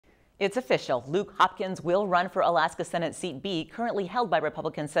It's official. Luke Hopkins will run for Alaska Senate Seat B, currently held by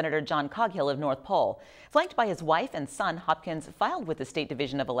Republican Senator John Coghill of North Pole. Flanked by his wife and son, Hopkins filed with the State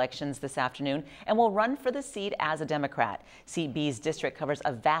Division of Elections this afternoon and will run for the seat as a Democrat. Seat B's district covers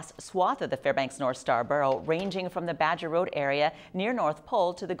a vast swath of the Fairbanks North Star borough, ranging from the Badger Road area near North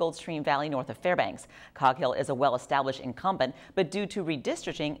Pole to the Goldstream Valley north of Fairbanks. Coghill is a well-established incumbent, but due to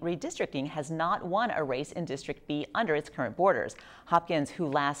redistricting has not won a race in District B under its current borders. Hopkins, who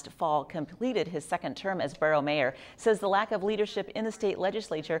last fall completed his second term as borough mayor, says the lack of leadership in the state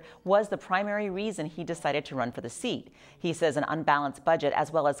legislature was the primary reason he decided to run for the seat. He says an unbalanced budget,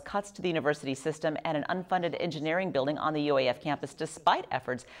 as well as cuts to the university system and an unfunded engineering building on the UAF campus, despite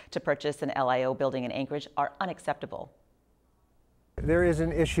efforts to purchase an LIO building in Anchorage, are unacceptable. There is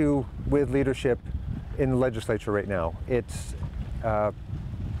an issue with leadership in the legislature right now. It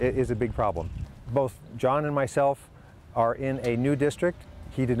is a big problem. Both John and myself are in a new district.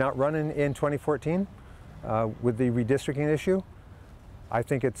 He did not run in 2014 with the redistricting issue. I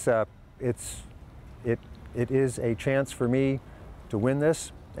think it is a chance for me to win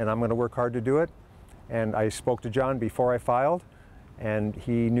this, and I'm going to work hard to do it. And I spoke to John before I filed, and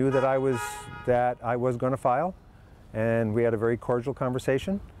he knew that I was going to file, and we had a very cordial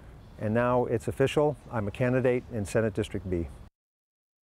conversation. And now it's official. I'm a candidate in Senate District B.